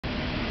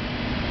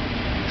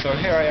So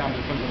here I am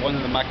in front of one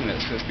of the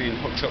magnets that's been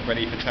hooked up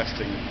ready for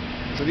testing.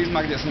 So these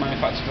magnets are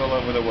manufactured all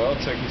over the world,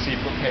 so you can see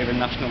Brookhaven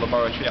National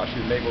Laboratory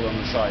actually labelled on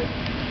the side.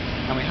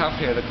 And we have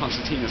here the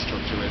concertina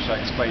structure, which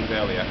I explained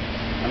earlier.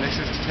 And this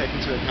is to take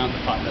into account the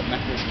fact that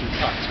metals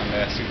contract when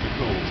they're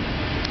supercooled.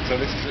 So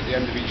this is at the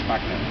end of each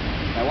magnet.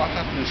 Now what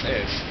happens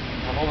is,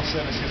 we have all the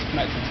services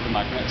connected to the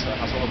magnet, so it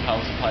has all the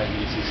power supply it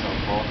needs and so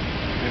forth.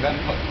 They then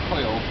put the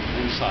coil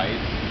inside,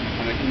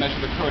 and they can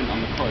measure the current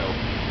on the coil.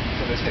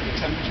 So they take the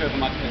temperature of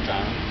the magnet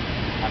down,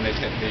 and they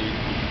take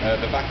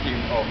the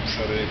vacuum up so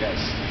that it gets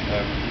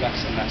less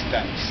and less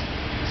dense.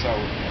 So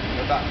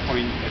at that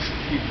point it's a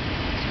few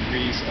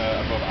degrees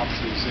above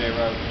absolute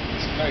zero.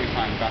 It's a very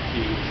fine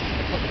vacuum.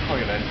 They put the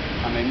coil in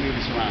and they move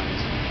it around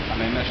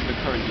and they measure the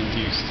current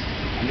induced.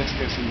 And this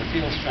gives them the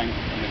field strength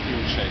and the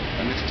field shape,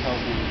 and this tells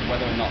them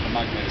whether or not the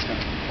magnet is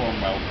going to perform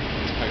well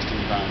when it's placed in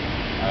the ground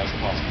as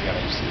part of the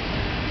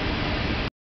LHC.